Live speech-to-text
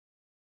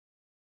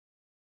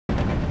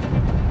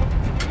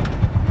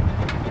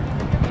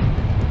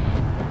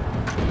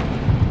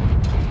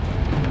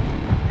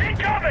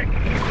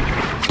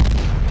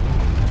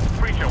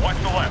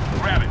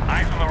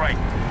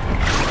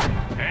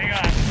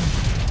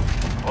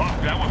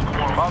That was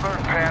close. Mother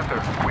and Panther,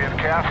 we have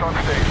Cass on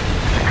station.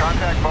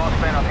 Contact boss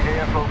man on the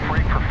AFO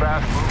Freak for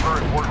fast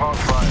mover and Warthog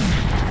fire.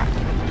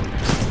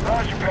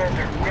 Roger,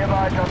 Panther. We have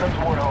eyes on those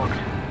Warthogs.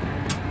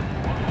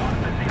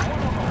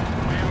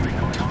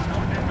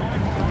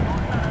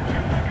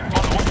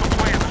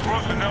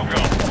 No-go.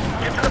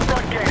 Get to the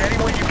front gate any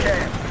way you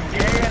can.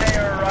 The ANA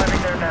are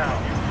arriving there now.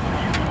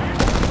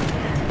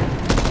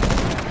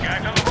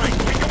 Guys on the right,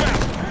 take them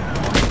out.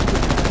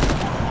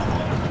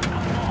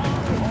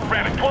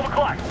 Rabbit, 12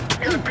 o'clock.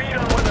 Get a beat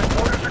on where the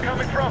orders are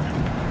coming from.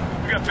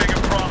 We got bigger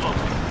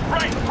problems.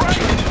 Right!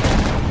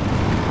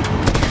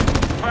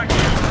 Back you,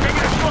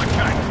 taking a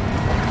shortcut.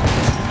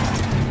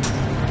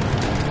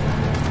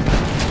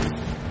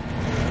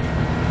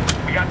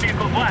 We got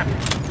vehicles left.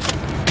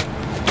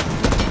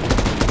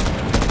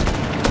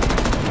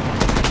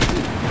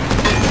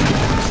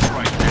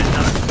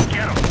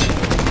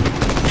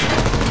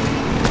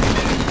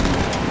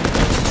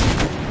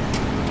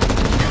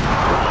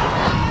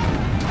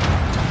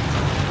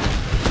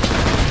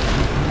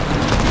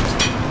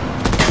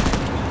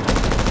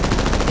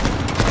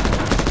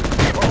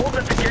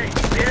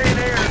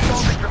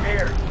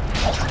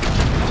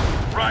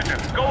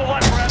 Go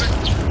left, Rabbit!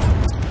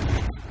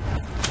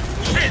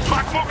 Shit,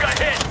 my boot got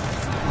hit!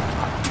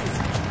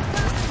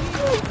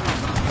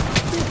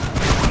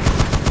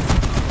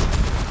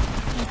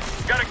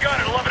 Got a gun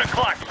at 11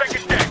 o'clock,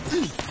 second deck.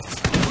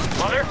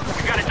 Mother,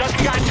 we got a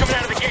dozen guys coming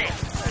out of the gate.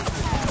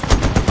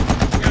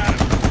 Got him.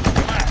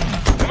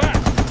 Come on.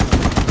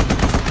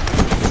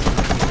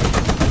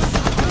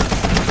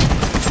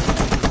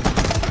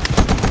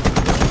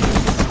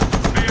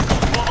 Vehicle,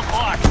 12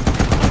 o'clock.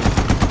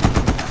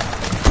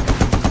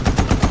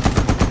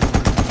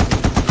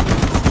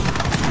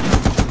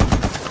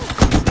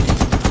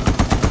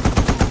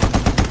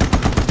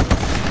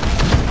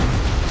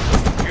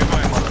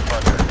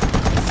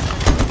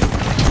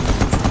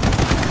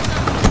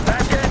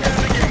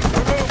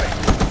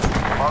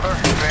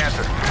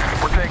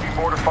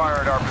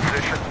 Fire at our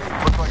position.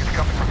 Looks like it's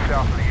coming from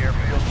south of the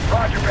airfield.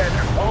 Roger,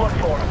 Panther. We'll look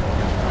for them.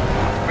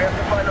 We have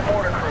to find the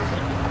mortar crews.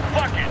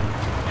 Fuck it!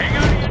 Hang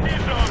on to your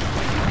near zone!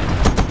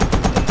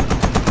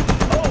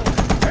 Oh!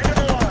 End of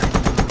the line!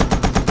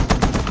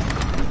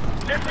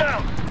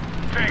 Dismount!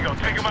 Tango,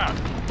 take him out.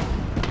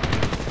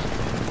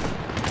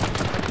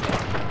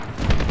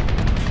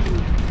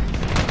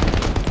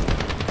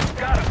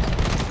 Got him!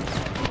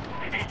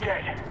 He's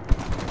dead.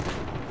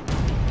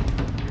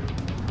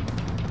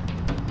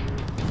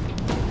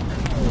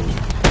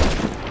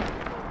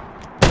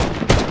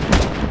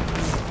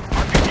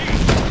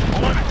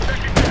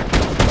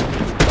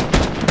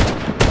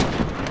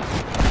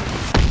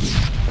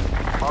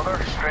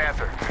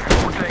 Panther,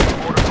 we're taking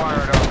mortar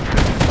fire at our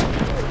position.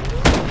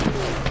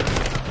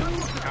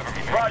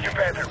 Roger,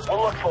 Panther.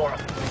 We'll look for them.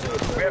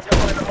 We have to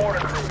find the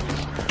mortar crews.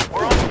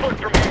 We're on foot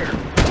from here.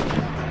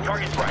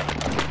 Target's right.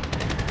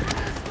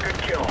 Good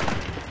kill.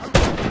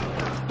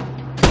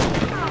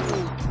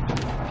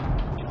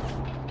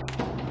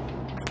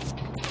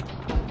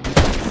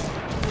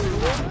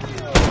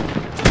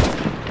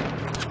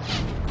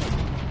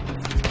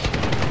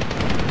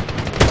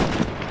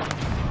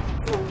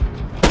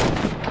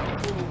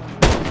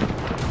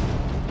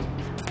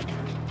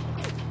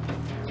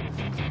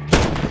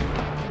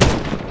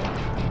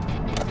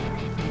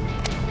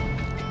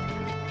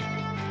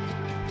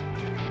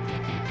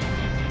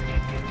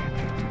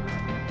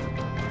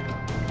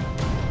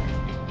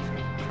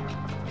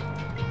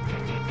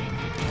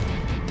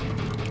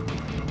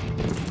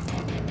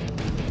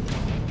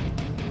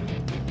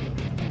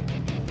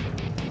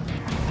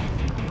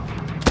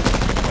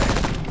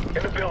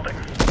 In the building.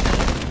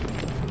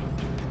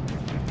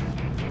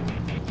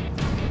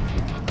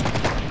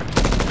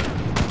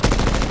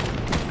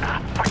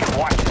 Fucking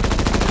watch it.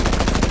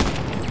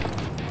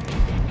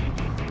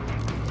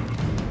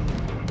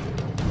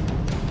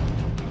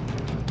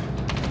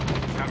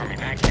 Cover me,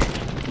 back here.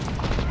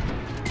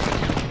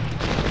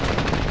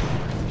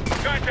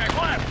 Contact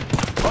left!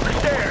 On the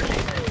stairs!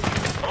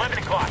 11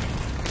 o'clock.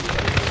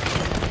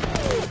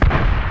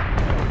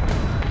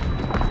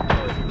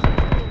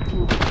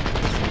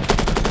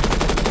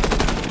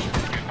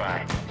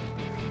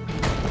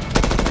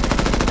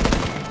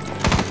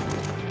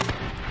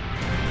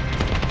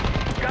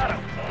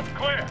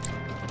 Clear.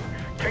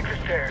 Take the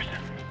stairs.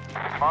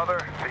 Mother,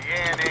 the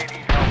ANA needs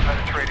help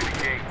penetrating the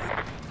gate.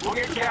 We'll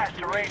get gas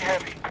to rain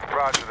heavy.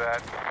 Roger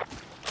that.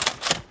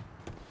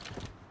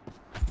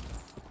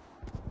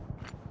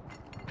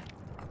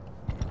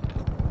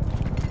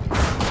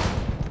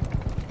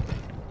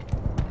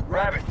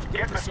 Rabbit,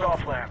 get in the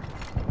soft lamp.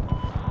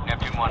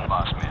 Neptune 1,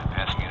 boss man.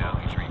 Passing it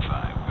Ugly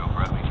 3-5. Go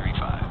for Ugly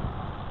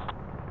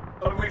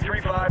 3-5. Ugly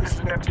 3-5, this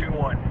is Neptune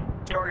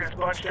 1. Target is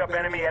bunched up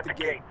enemy at the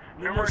gate.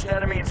 Numerous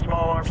enemy and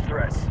small arms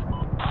threats.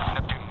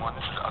 Neptune 1,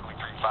 this is Ugly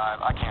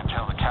 3-5. I can't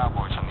tell the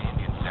cowboys from the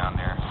Indians down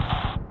there.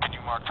 Can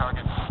you mark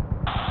targets?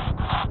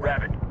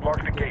 Rabbit,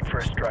 mark the gate for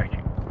a strike.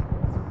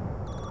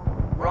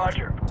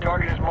 Roger,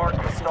 target is marked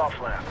with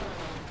soft lamp.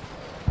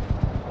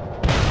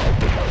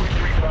 Ugly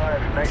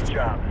 3-5, nice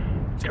job.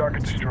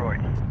 Target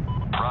destroyed.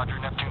 Roger,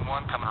 Neptune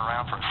 1 coming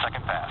around for a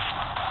second pass.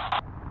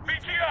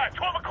 BTI,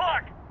 12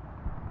 o'clock!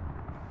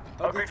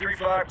 Ugly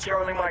 3-5,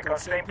 Charlie Mike on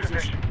same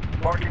position.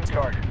 Marking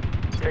target.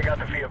 Take out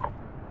the vehicle.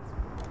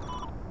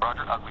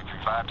 Roger, Ugly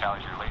 3-5,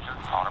 tallies your laser,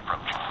 on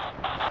approach.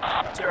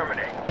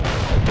 Terminate.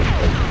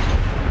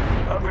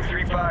 Ugly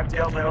 3-5,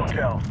 Delta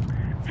Hotel.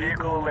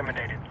 Vehicle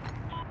eliminated.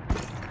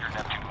 Your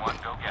Neptune 1,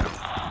 go get him.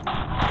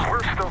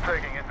 We're still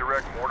taking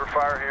indirect mortar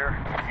fire here.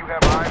 Do you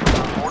have eyes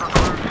on the mortar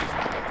crews?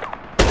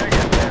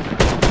 Negative,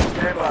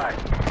 stand by.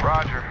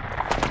 Roger.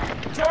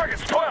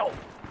 Target's 12.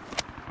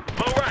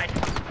 Low right.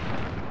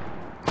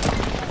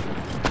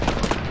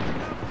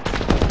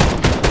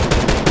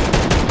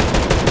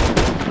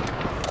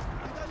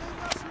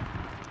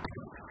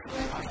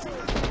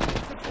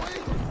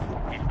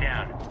 He's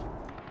down.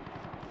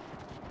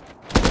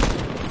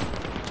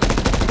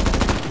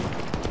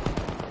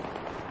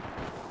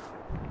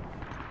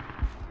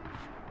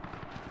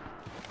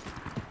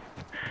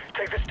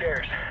 Take the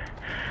stairs.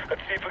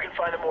 Let's see if we can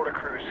find the mortar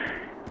crews.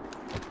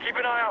 Keep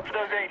an eye out for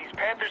those 80s.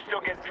 Panther's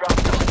still getting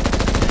dropped on.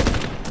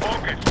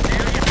 Focus.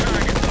 Steal your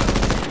target.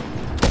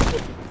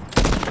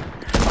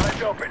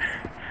 Eyes open.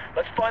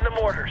 Let's find the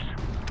mortars.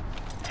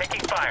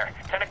 Taking fire.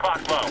 10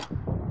 o'clock low.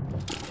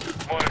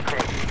 Mortar crew.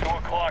 2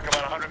 o'clock,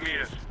 about 100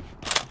 meters.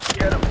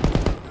 Get him.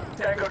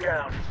 Tango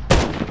down.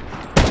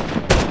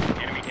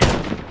 Enemy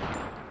down.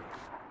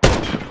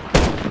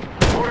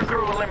 Mortar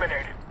crew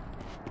eliminated.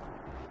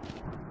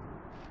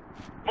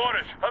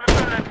 Mortars. Other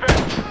side of that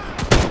fence.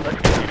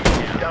 Let's get him.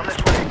 Down this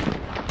way.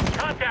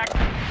 Contact.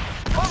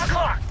 12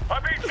 o'clock.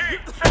 RPG.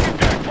 Second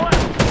deck.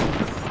 Left.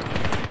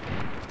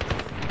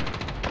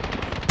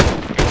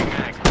 Using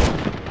mag.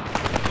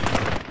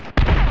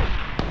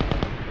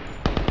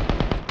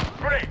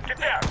 Grenade. Get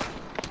down.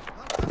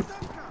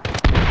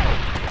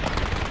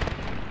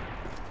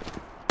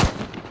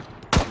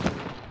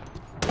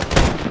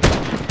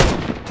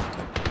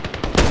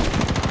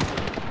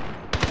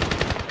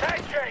 Tag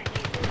change.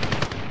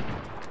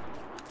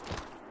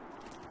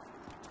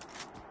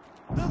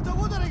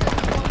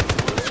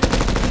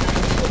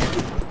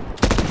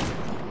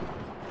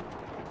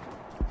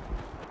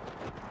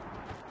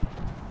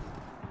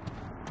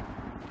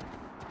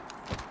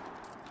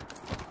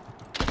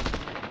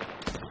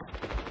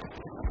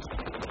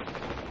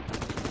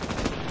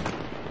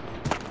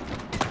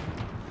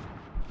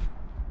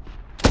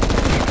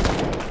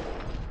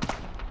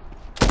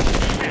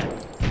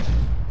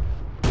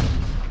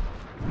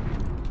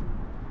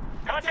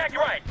 Contact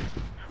right.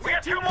 We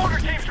got 2 mortar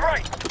teams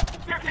right.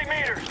 50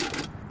 meters.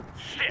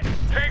 Shit.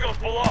 Tango's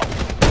below.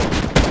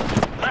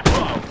 Left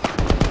low.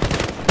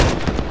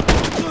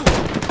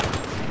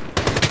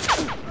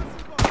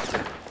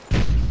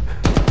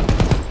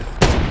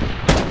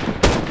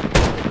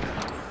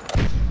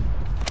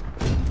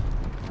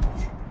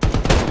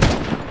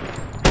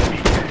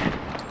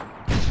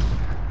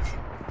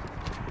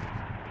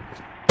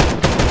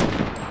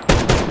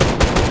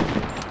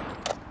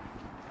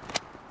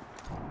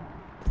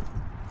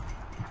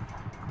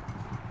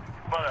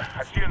 Mother,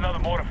 I see another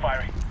mortar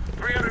firing.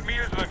 300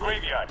 meters to the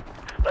graveyard.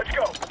 Let's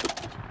go.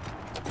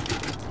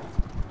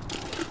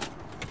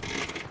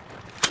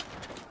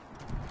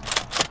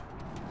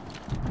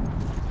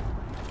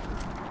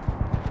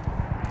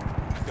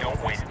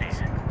 Don't waste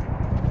these.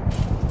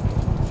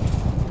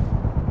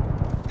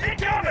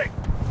 Incoming!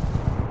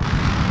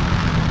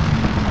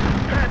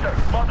 Panther,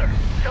 Mother,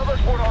 tell those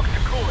warthogs to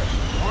cool it.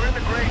 We're in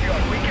the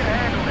graveyard. We can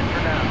handle it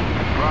for now.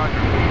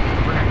 Roger.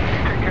 Listen, you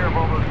take care of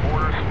all those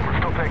mortars. We're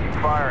still taking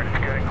fire and it's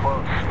getting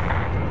close.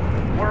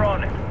 We're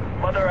on it.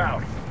 Mother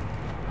out.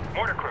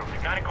 Mortar crew,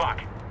 9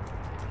 o'clock.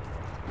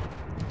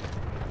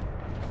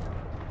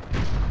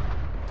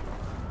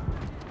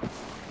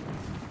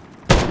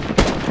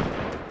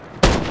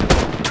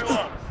 Fill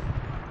up.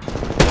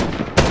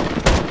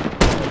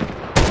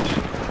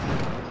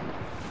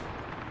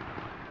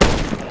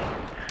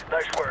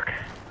 Nice work.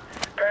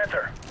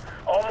 Panther,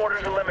 all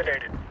mortars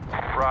eliminated.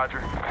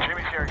 Roger.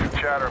 Jimmy's hearing some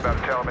chatter about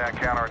a Taliban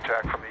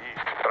counterattack from the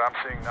east, but I'm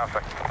seeing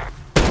nothing.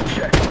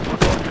 Check. We're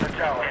going to the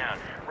tower. Down.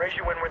 Raise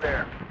you when we're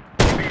there.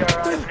 Be our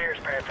eyes and ears,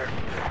 Panther.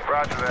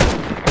 Roger that.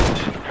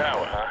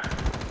 Tower, huh?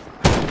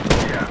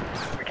 Yeah.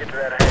 We get to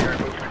that hangar and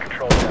move to the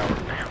control tower.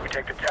 We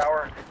take the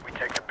tower, we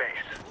take the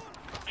base.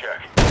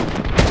 Check.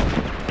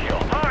 Kill.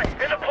 Hi,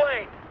 in the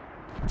plane!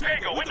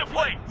 Tango, in the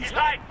plane. He's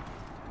hiding.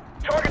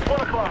 Target's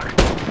 1 o'clock.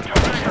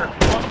 Terminator,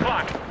 12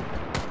 o'clock.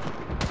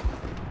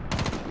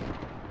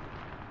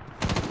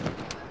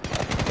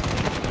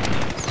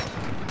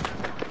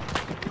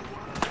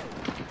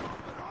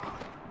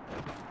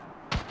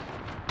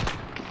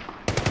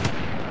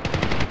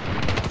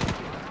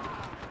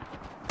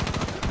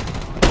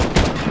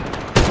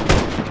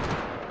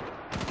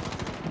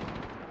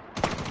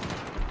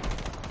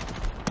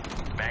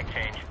 Mag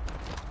change.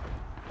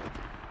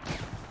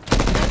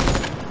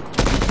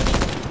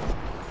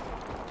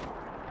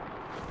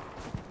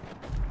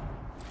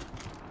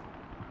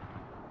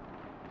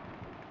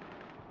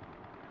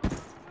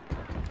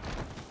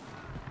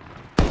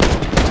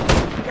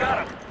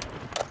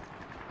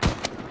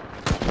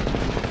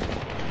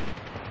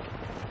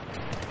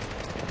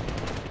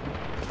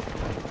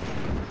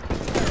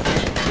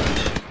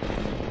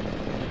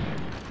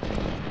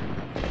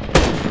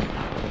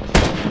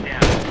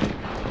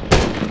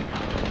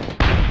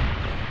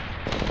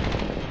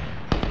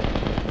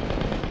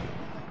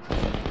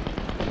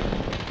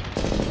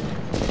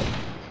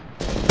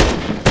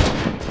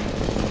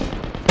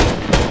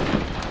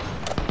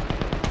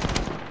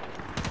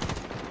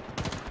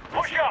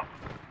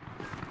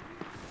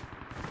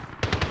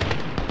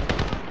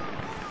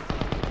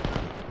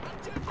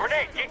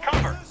 Grenade, get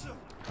cover!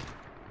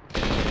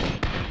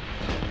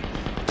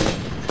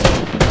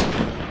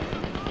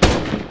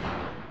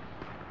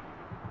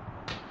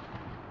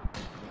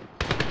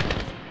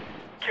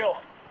 Kill.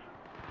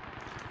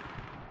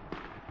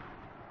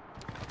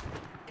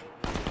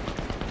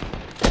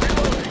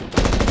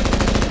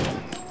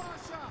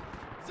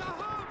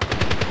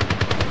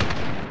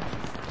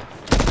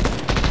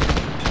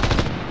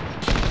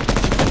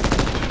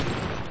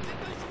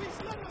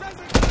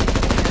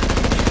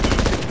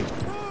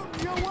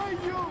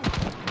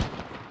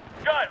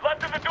 Gun,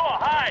 left of the door,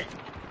 hide!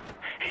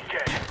 He's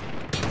dead.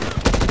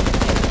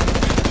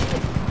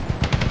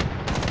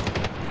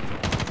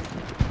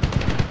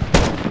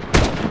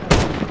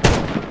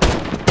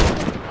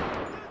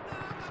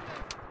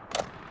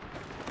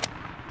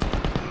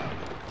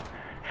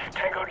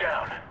 Tango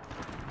down.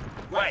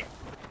 Right.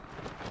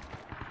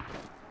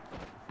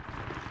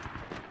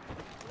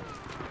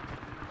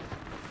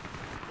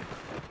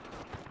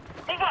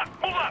 Move up,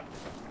 move up!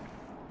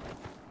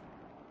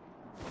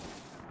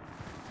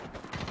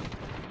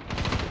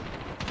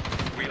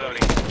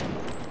 Reloading.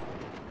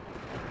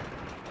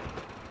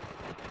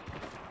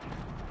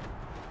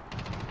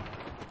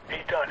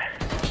 He's done.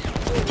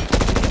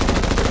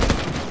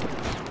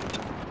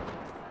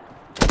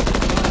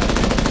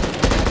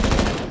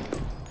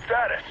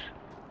 Status.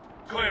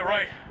 Clear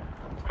right.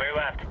 Clear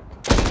left.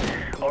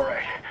 All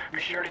right. Be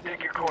sure to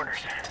dig your corners.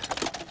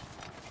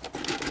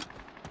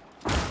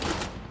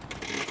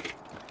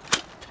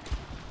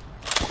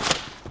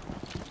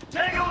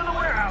 Tango in the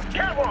warehouse.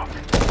 Catwalk.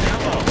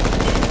 Down low.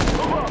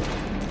 Move up.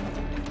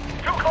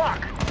 2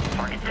 o'clock.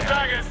 Target down.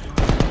 Targets.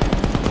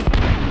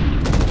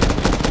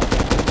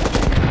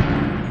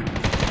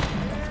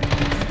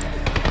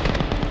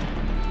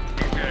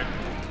 He's dead.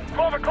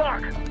 12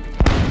 o'clock.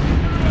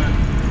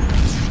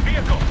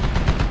 Vehicle.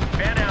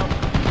 Man out.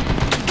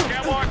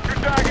 Catwalk, your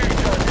target.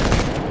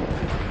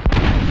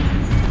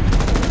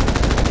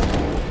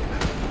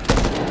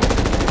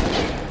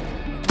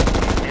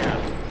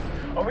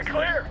 Yeah. Are we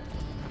clear?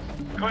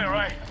 Clear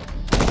right.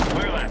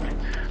 Clear left.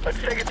 Let's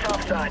take it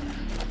topside.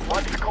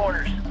 Watch the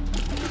corners.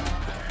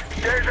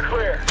 Stairs are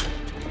clear.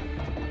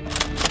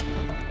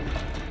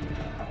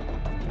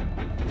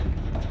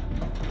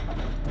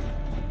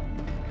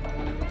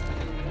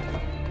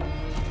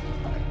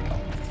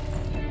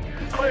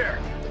 Clear.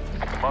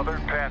 Mother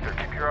and Panther,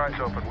 keep your eyes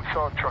open. We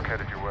saw a truck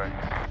headed your way.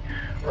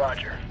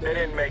 Roger. They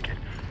didn't make it.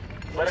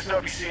 Let us know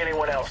if you see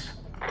anyone else.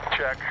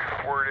 Check.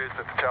 Word is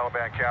that the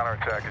Taliban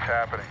counterattack is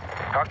happening.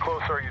 How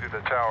close are you to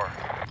the tower?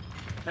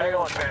 Hang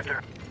on,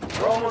 Panther.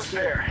 We're almost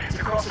there. It's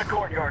across the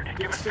courtyard.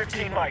 Give us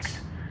 15 mics.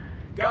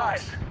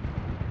 Guys!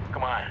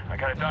 Come on. I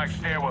got a dark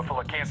stairwell full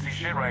of can't see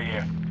shit right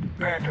here.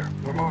 Panther,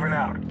 we're moving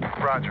out.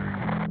 Roger.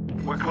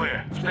 We're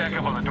clear. Stack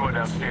up on the door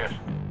downstairs.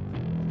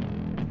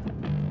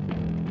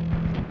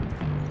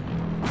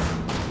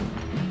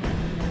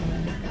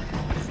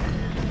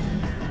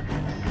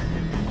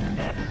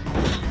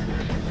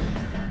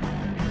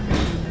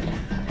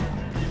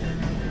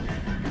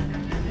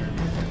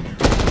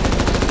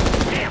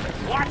 Damn it!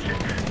 Watch it!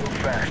 Move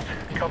fast.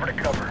 Cover to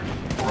cover.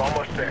 We're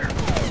almost there.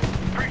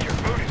 Preacher,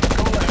 Moody,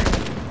 go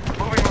left.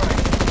 Moving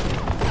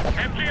right.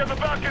 Empty on the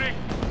balcony.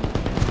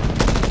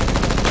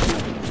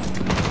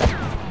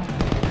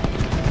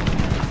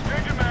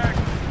 Change your mag.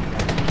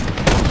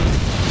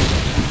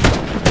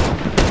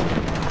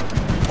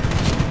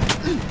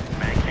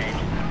 Mag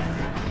change.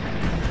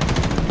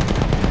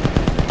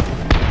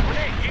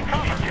 Grenade, get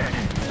cover. He's dead.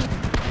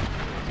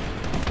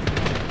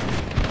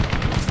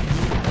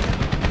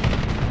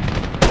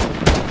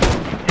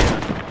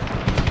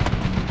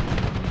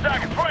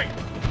 Target's right.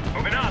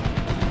 Moving up.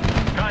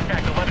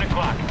 Contact 11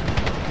 o'clock.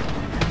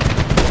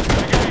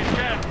 Got a guy in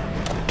 10.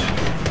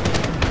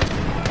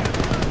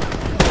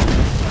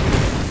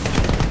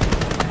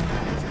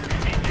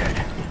 He's dead.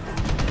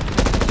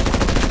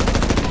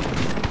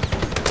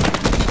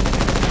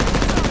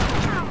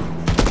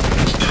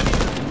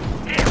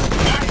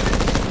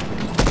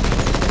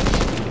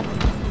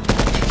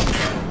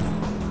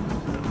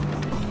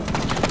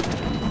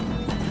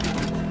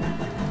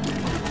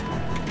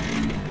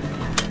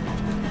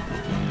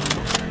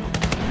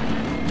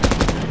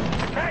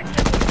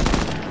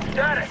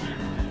 Status!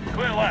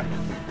 Clear left.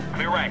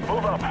 Clear right.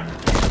 Move up. Go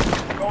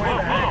in Whoa,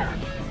 the whoa. hangar.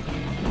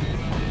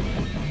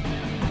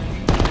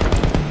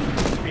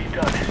 He's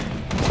done.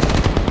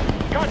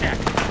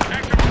 Contact.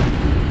 Active.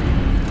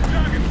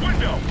 Target's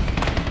window.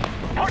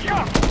 Push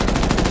up!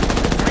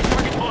 Right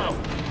target below.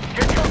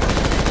 Get cover!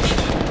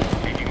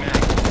 Changing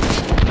mag.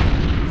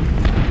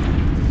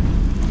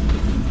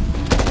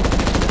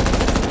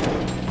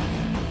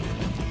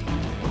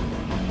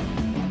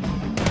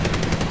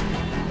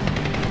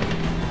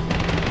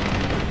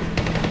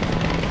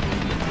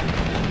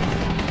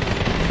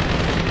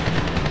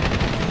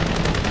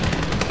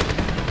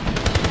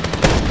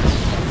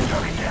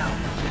 Target down.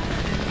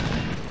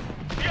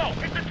 Yo,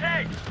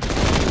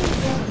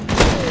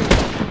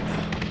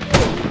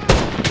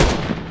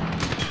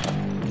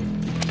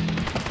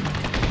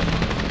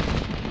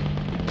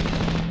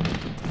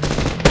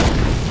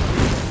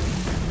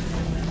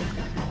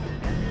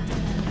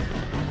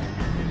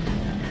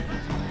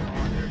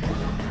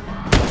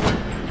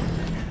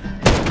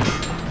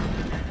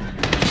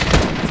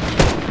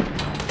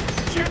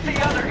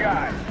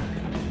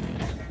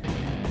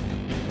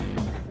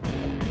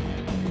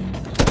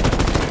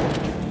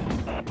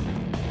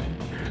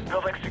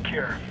 building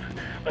secure.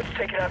 Let's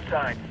take it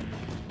outside.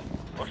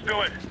 Let's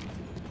do it.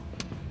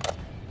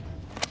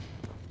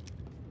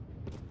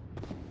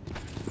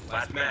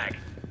 Last mag.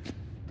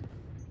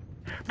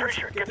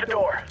 Preacher, get the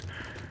door.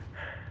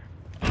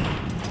 Get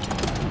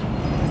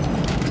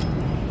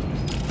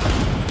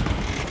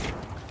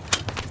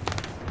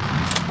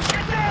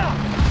down!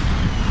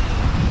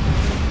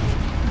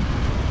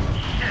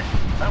 Shit,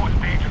 that was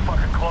major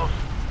fucking close.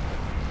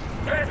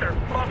 Panther,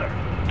 mother,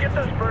 get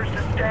those birds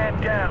to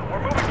stand down.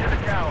 We're moving to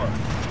the tower.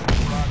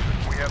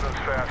 Roger. We have those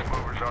fast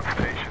movers on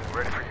station,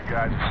 ready for you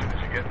guys as soon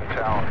as you get in the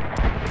tower.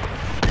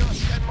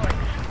 Just 10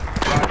 mics.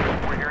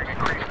 Roger. We're hearing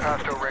increased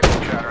Pasto radio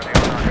chatter. They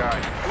are our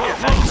guys. Get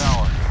in the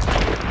tower.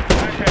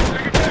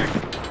 Second tag.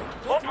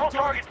 Multiple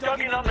targets dug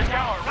in on the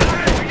tower.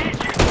 Rabbit, we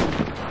need you.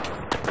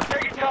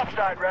 Take it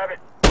topside, Rabbit.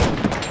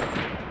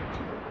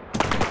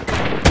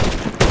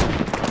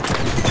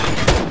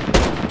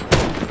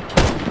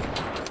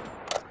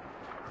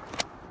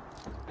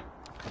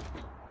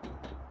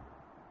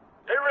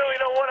 They really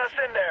don't want us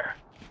in there.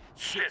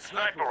 Shit,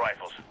 sniper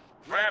rifles.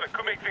 Rabbit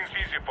could make things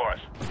easier for us.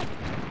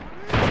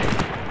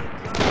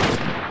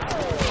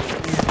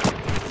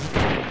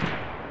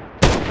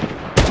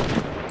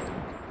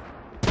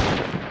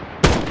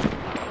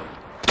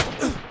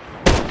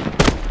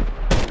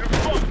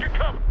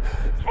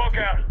 Smoke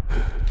out.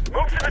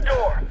 Move to the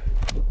door.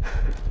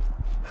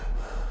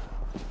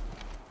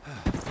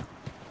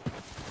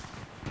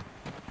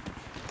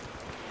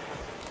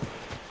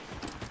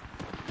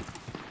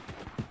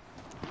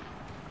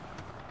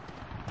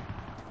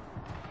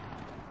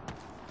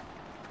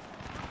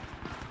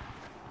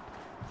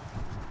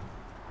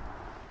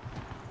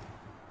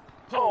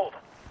 Hold.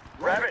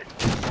 Rabbit.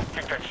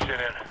 Kick that shit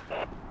in.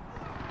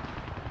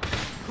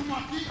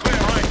 Clear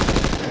right.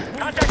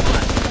 Contact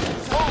left.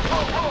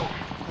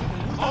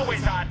 Move.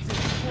 Always hot.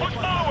 Push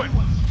forward.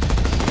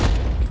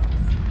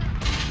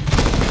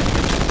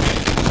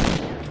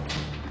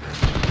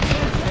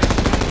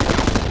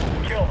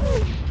 Kill.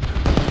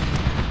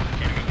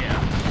 Enemy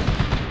down.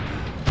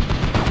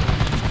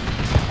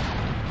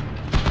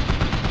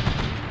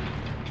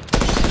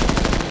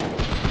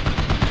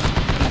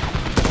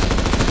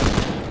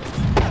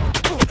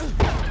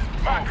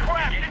 Ah,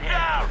 crap! Get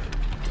down!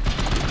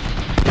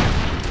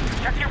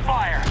 Check your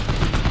fire.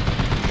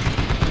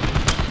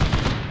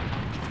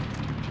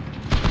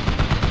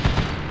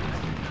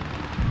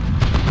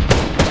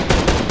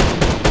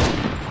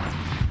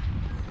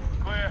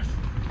 Clear.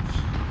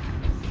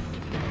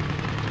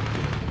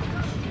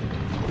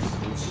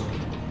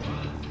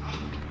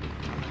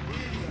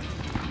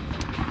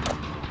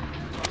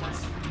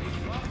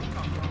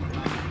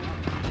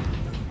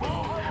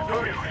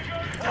 Voodoo.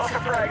 Toss a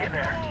frag in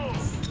there.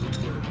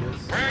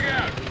 Frag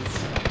out.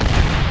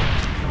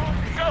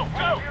 Go,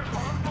 go!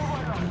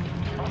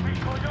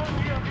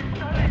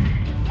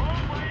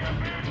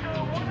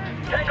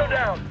 Tango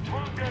down.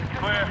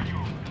 Clear.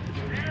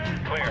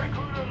 Clear.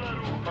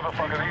 Who the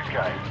fuck are these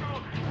guys?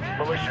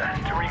 Militia.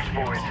 Tariq's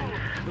boys.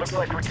 Looks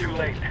like we're too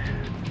late.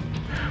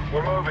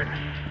 We're moving.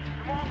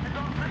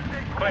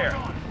 Clear.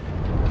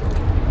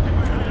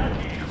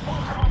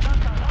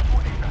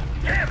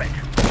 Damn it!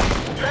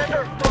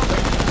 Panther, brother!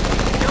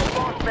 Tell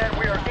boss man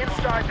we are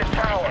inside the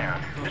tower.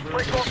 This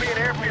place won't be an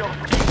airfield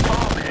if we keep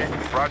bombing it.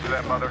 Roger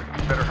that, mother.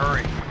 Better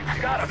hurry.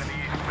 Got him.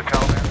 The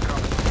Taliban's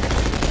coming.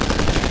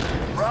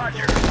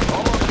 Roger.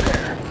 Almost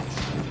there.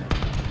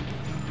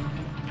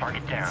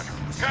 Target down.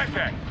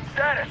 Contact.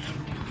 Status.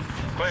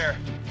 Clear.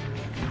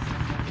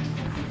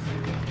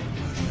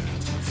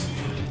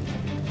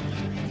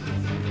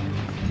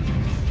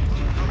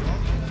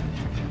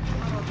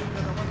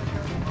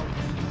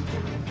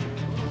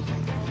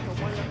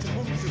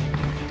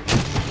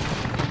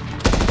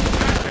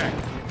 Contact.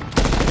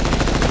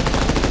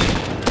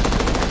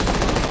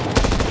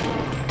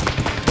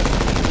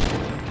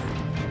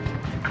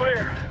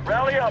 Clear.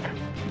 Rally up.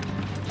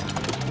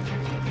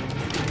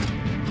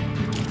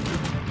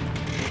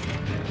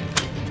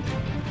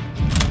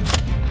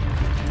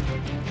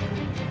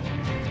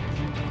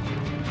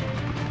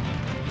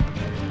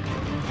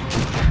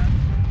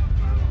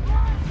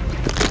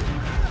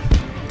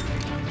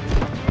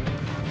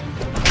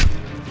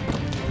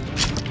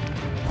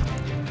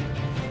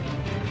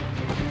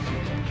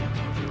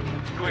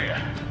 Clear.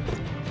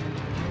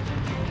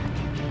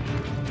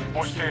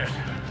 What's this?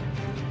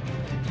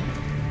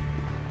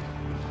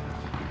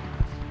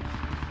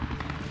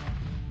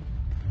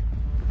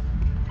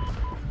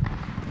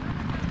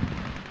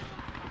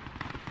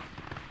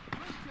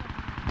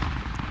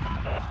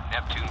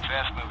 Neptune,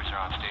 fast movers are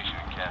on station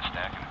in cast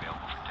stack and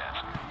available for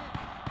task.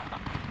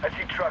 I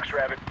see trucks,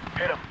 Rabbit.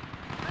 Hit them.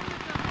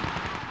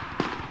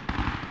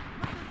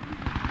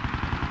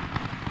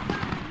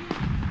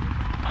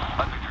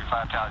 Ugly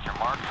 3-5 towers your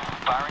mark.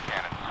 Firing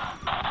cannon.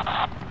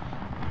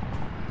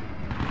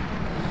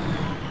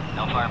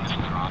 No fire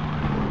missiles are on.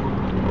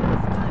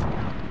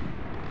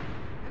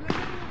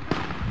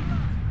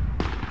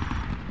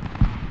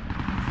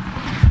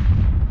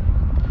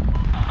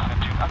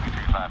 Neptune, Ugly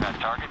 3-5 at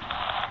target.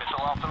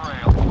 Missile off the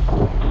rail.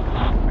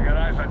 I got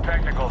eyes on got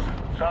technicals,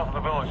 south of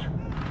the village.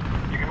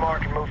 You can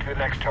mark and move to the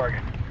next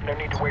target. No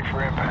need to wait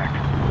for impact.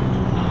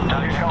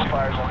 There's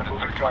hellfires on the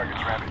moving targets,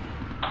 Rabbit.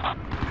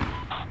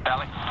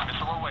 Valley,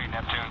 missile away,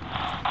 Neptune.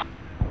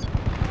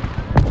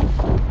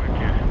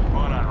 Wicked.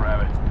 Going on,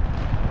 Rabbit.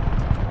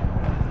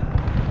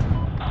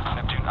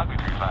 Neptune, Ugly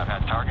 35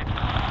 has target.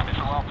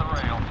 Missile off the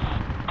rail.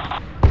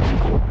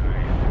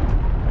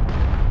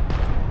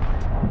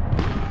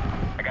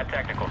 I got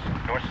technicals.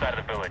 North side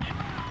of the village.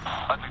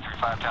 Ugly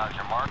 35 tallies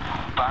your mark.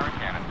 Firing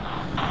cannon.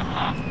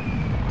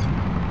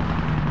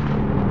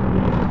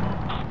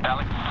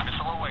 Valley,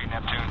 missile away,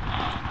 Neptune.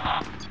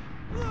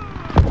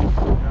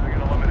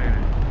 Target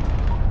eliminated.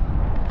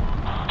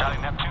 Tally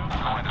Neptune,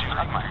 going to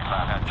Ugly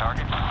 35 has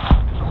target.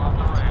 Missile off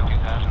the rail.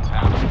 2,000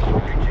 pounds.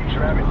 ATs,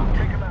 Rabbit.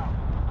 Take him out.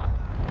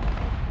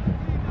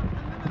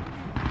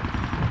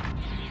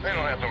 They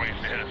don't have so many to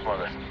hit us,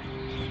 mother.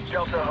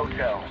 Delta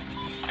Hotel.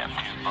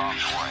 Neptune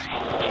bombs away.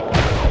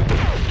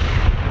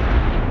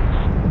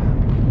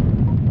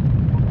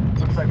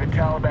 Looks like the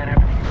Taliban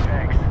have a few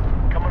tanks.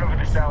 Coming over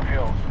the South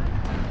Hills.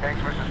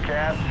 Tanks versus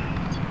Cass?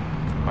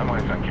 My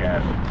money's on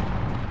Cass.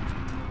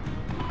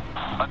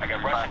 I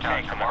got Russian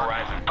tanks on the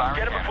horizon.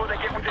 Get them before they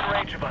get within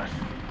range of us.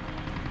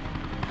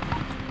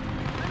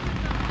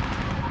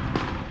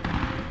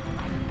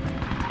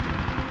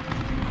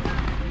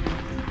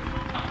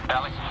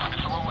 Valley,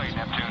 missile away,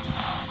 Neptune.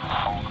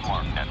 Hold the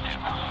mark,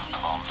 Neptune.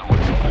 Bombs away.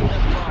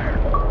 Fire.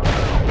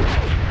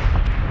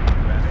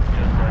 Rabbit,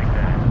 just like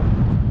that.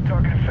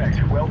 Target effect.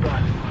 Well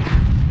done.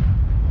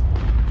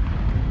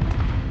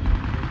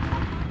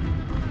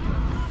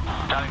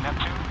 Tally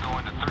Neptune,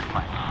 going to 30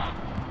 miles.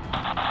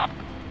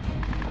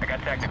 I got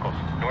technicals.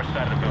 North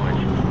side of the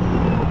village.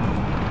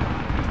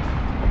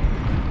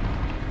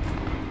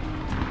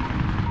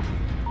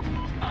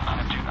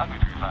 Neptune, Ugly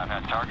 35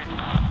 has target.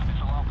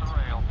 Missile off the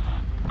rail.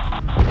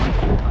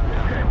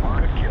 Okay,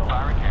 good kill.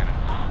 Firing cannon.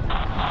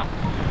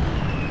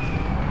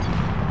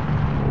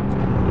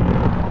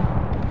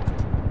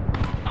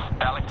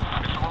 Valley,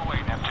 missile away,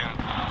 Neptune.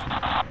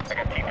 I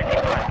got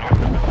T-55 north of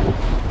the village.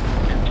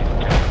 Neptune,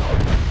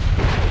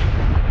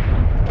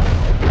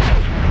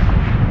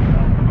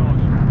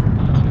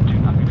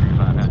 Neptune, Ugly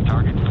 35 has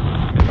target.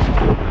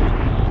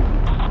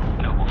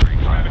 Noble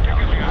 35.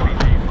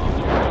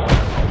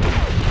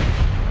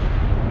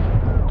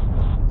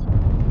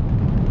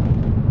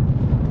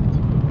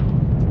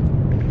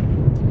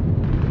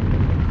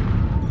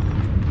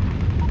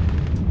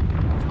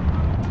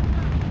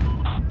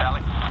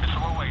 Valley,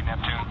 missile away,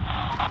 Neptune.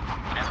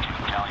 Neptune,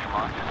 tally your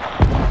mark.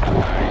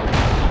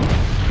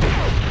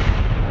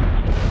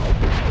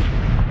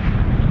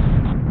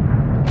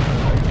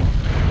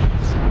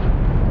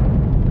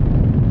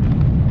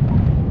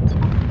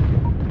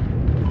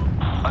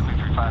 Ugly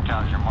 35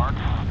 tallies your mark.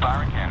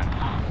 Firing cannon.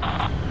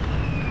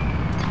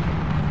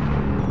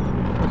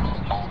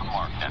 Hold the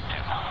mark,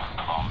 Neptune.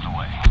 The bomb's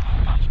away.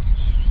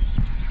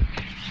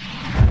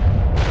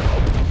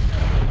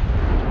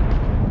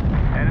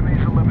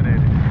 Enemies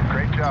eliminated.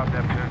 Great job,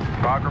 Neptune.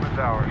 Bagram is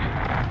ours.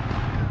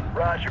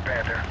 Roger,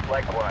 Panther.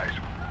 Likewise.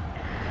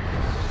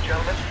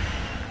 Gentlemen,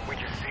 we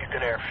just seized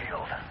an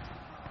airfield.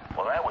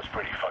 Well, that was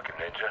pretty fucking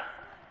ninja.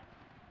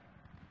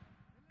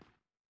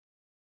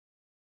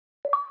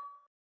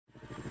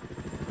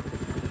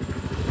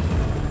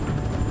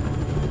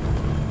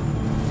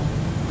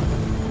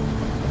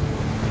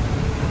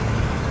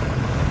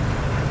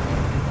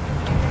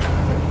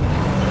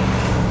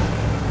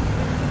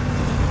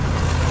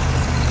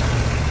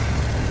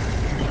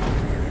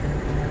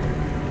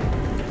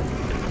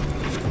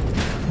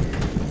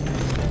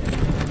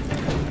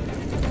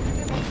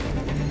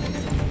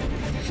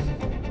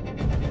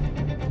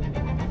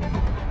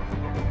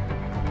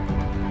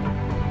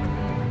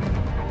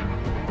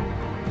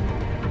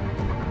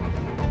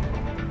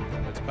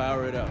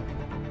 Power it up.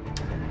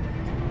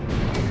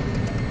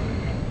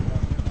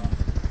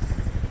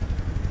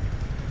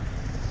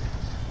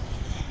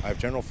 I have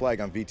General Flag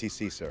on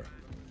VTC, sir.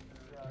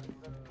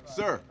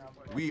 Sir,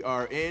 we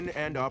are in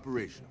and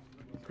operational.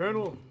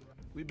 Colonel,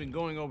 we've been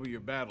going over your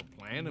battle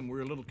plan, and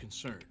we're a little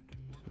concerned.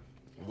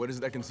 What is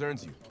it that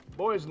concerns you?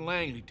 Boys in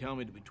Langley tell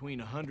me that between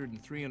 100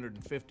 and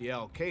 350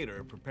 Al-Qaeda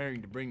are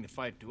preparing to bring the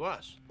fight to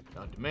us,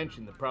 not to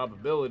mention the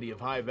probability of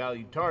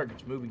high-value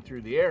targets moving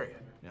through the area.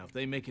 Now, if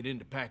they make it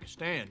into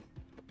Pakistan,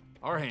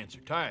 our hands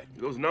are tied.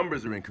 Those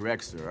numbers are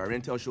incorrect, sir. Our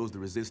intel shows the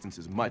resistance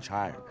is much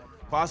higher,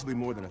 possibly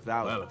more than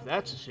 1,000. Well, if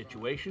that's the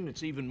situation,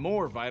 it's even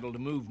more vital to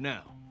move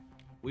now.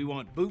 We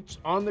want boots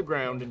on the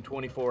ground in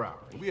 24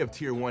 hours. We have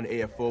Tier 1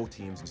 AFO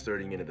teams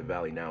inserting into the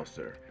valley now,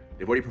 sir.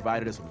 They've already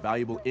provided us with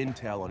valuable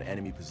intel on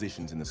enemy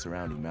positions in the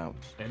surrounding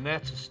mountains. And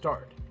that's a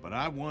start. But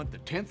I want the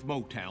 10th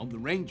Motown, the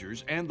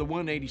Rangers, and the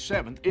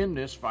 187th in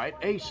this fight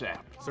ASAP.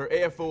 Sir,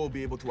 AFO will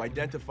be able to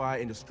identify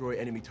and destroy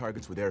enemy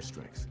targets with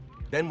airstrikes.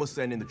 Then we'll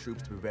send in the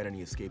troops to prevent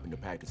any escape into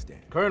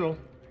Pakistan. Colonel,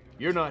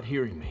 you're not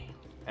hearing me,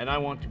 and I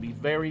want to be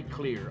very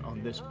clear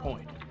on this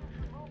point.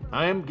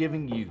 I am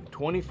giving you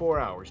 24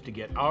 hours to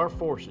get our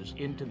forces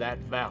into that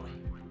valley.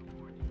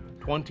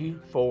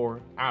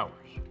 24 hours.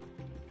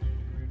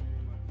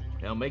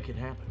 Now make it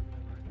happen.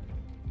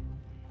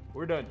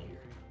 We're done here.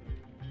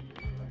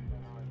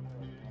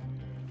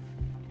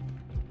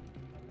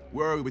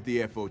 Where are we with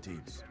the AFO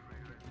teams?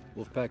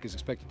 Wolfpack is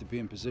expected to be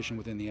in position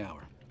within the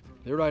hour.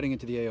 They're riding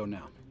into the AO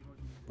now.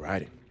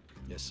 Riding.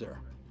 Yes, sir.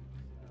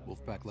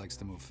 Wolfpack likes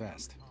to move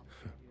fast.